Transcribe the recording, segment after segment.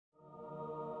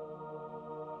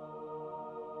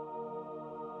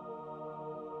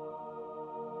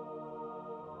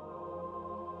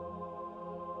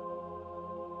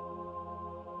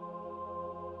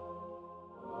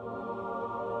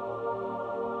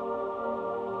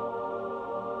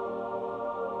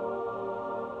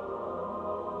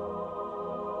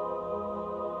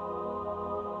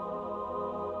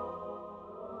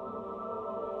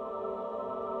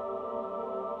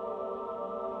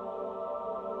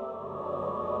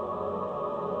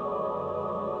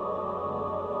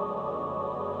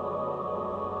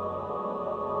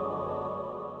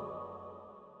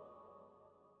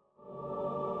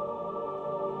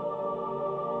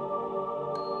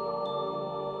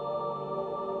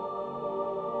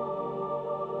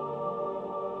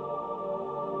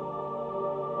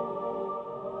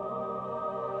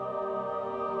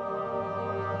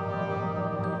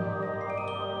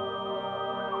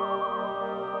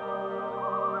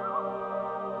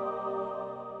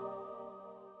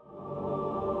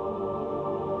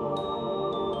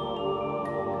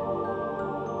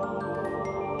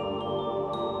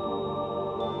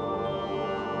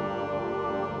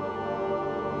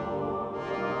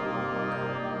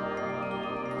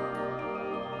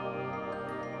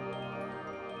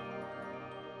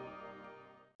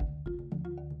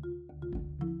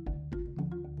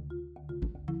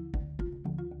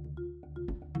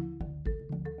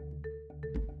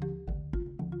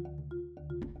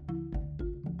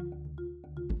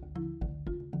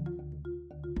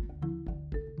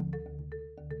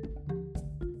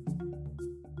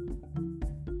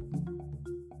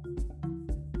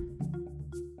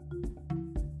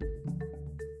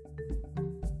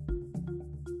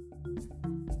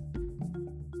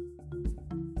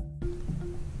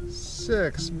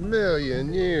6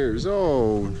 million years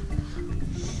old.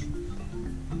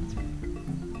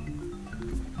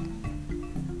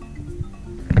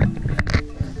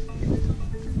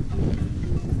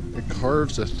 It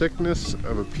carves the thickness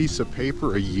of a piece of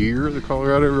paper a year, the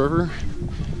Colorado River.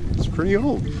 It's pretty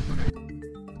old.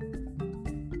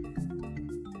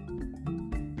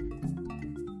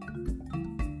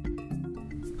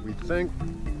 We think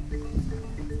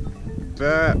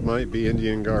that might be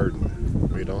Indian Garden.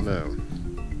 We don't know.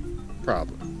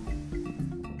 Probably.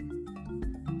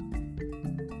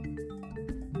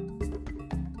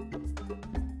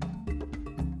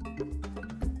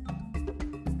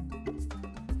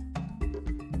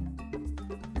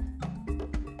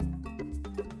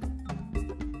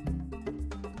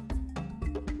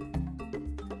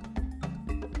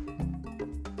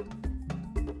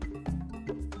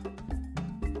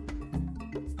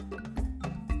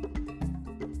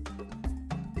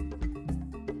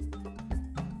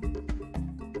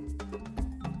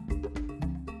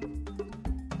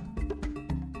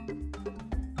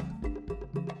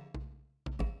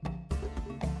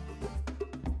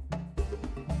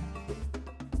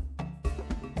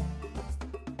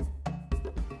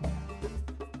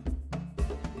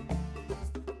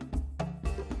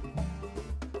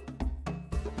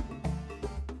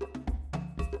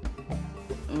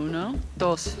 Uno,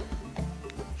 dos.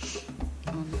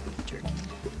 Turkey.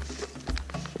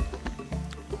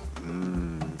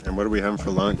 And what are we having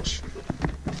for lunch?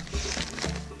 A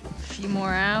few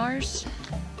more hours.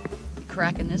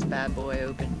 Cracking this bad boy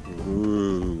open.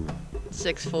 Ooh.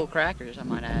 6 full crackers, I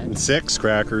might add. 6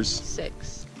 crackers.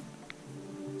 6.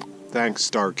 Thanks,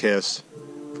 Star Kiss,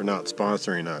 for not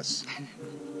sponsoring us.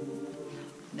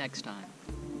 Next time.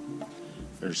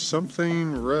 There's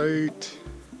something right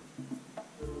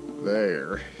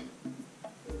there.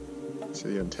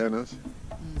 See the antennas?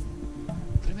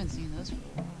 Could have been seeing those for a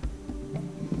while.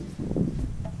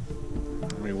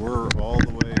 I mean, we're all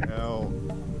the way out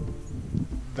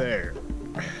there.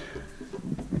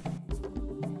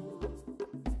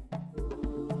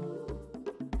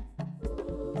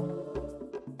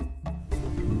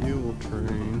 Mule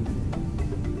train.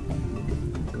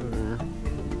 There.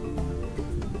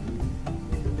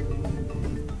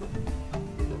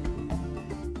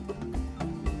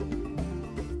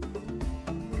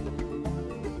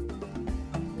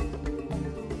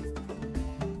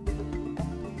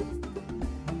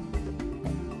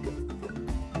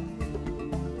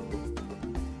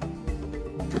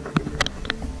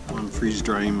 I'm freeze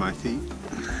drying my feet.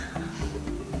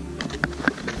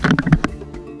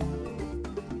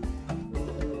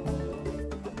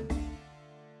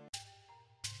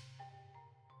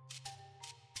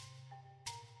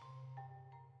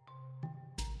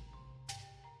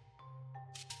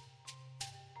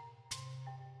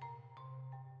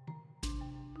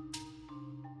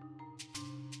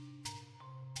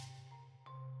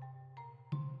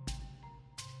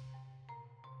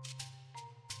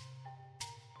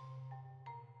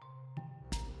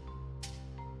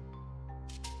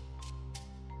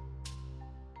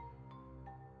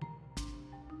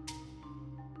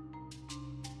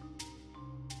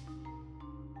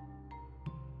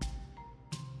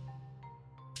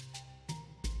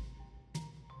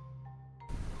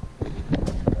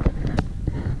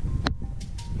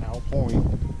 Point.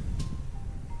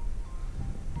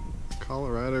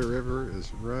 Colorado River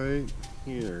is right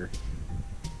here.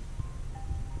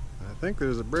 I think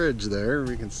there's a bridge there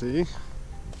we can see.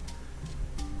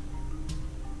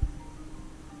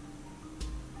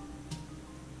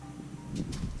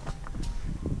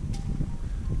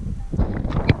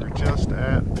 We're just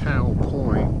at Powell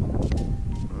Point.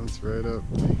 That's right up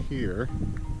here.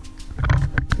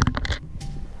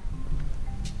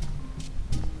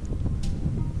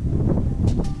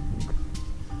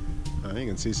 You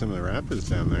can see some of the rapids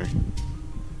down there.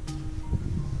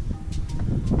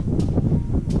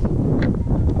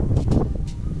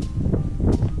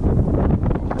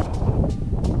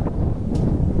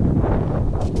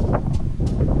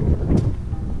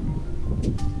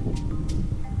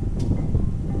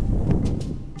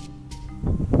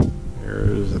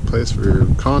 There's a place where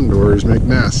condors make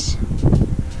nests.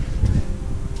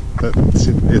 But it's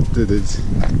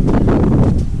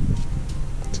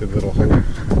a little hole.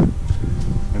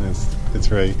 It's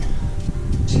right.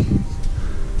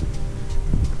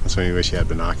 That's when you wish you had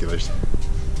binoculars.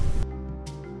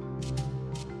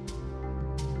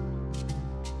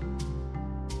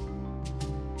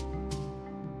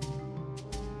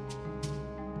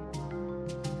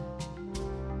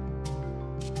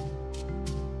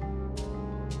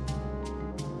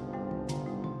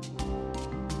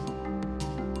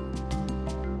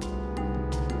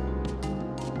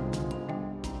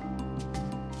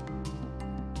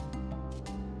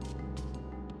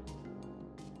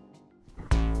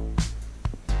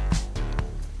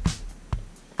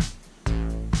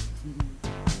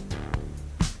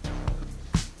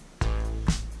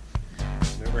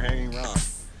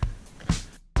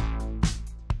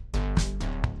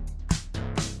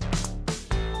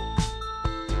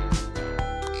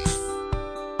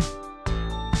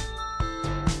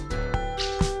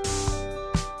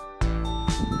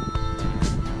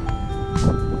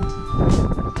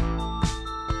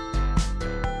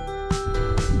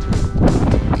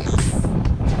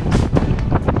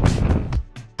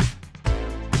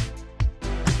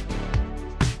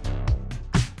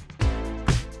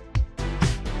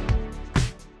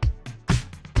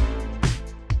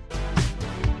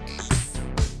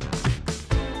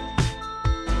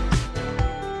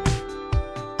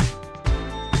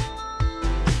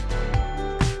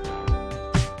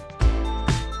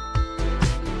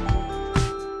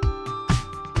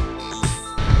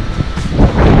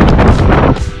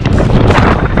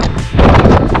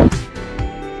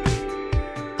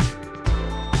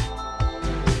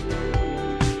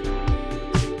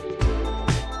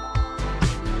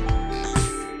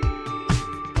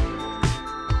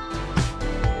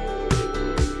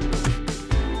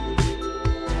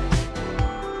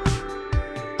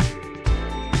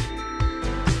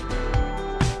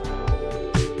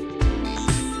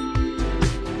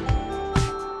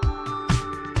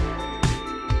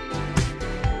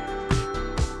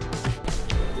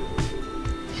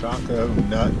 Choco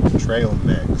Nut Trail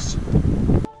Mix.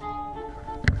 I'm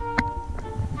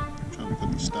trying to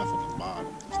put the stuff at the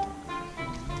bottom this time.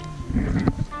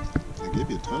 They give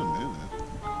you a ton, man.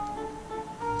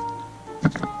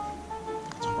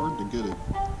 It's hard to get it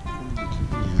from the can.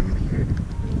 I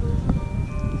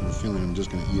have a feeling I'm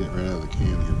just going to eat it right out of the can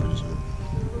here pretty soon.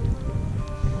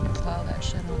 Pile that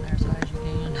shit on there as high as you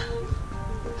can.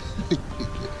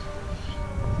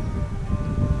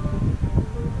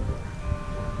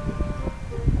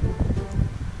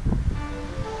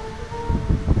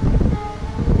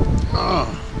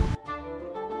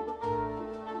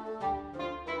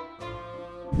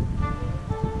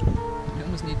 You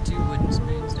almost need 2 wooden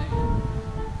spoons, don't you?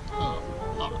 Oh,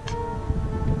 fuck.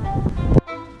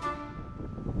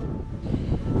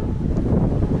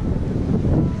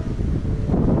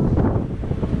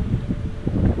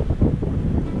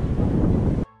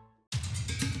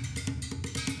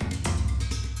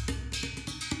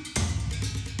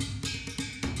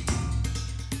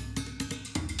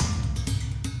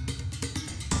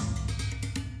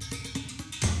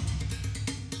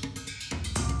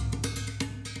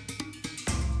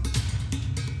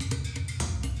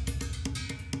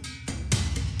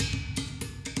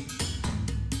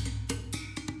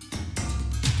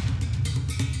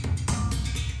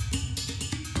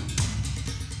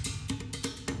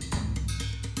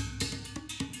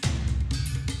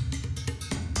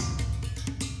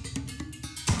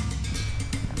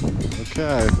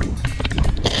 Okay,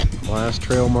 last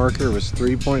trail marker was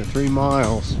 3.3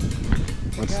 miles.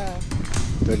 What's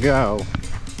to go?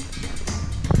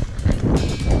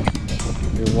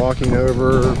 You're walking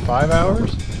over 5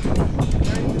 hours?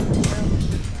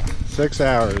 6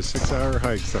 hours, 6-hour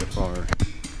hike so far.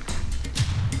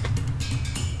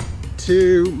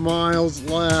 2 miles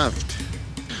left.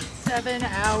 7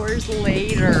 hours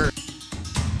later.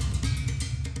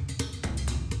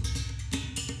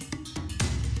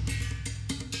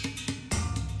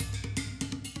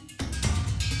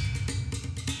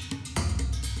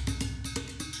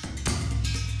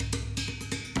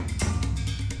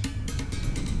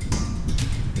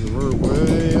 We're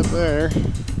way up there,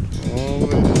 all the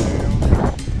way down,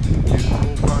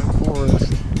 beautiful pine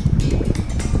forest,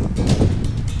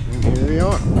 and here we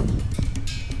are.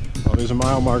 Oh, there's a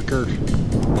mile marker.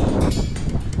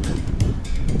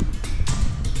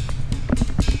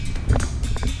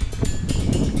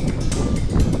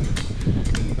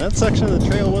 That section of the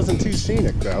trail wasn't too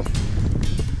scenic though.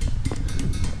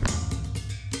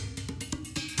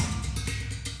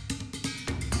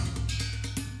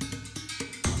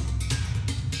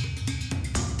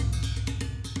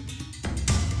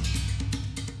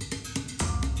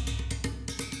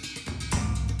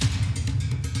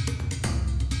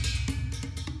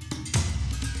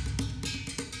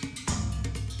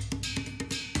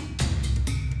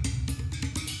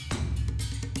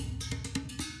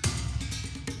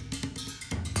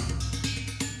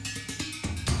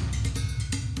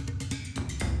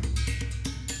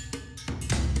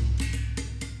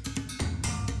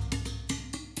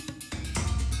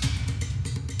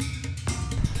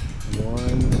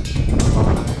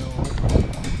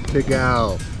 To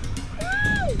go.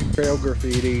 Woo! Trail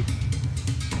graffiti.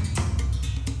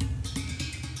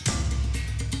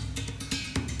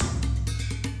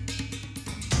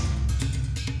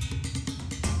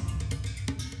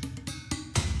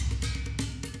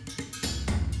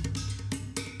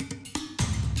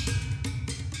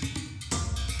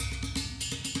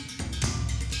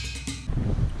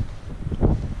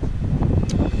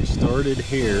 We started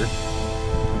here.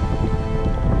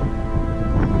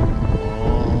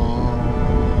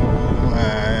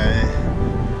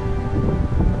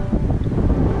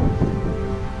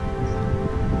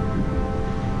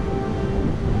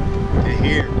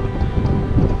 Here.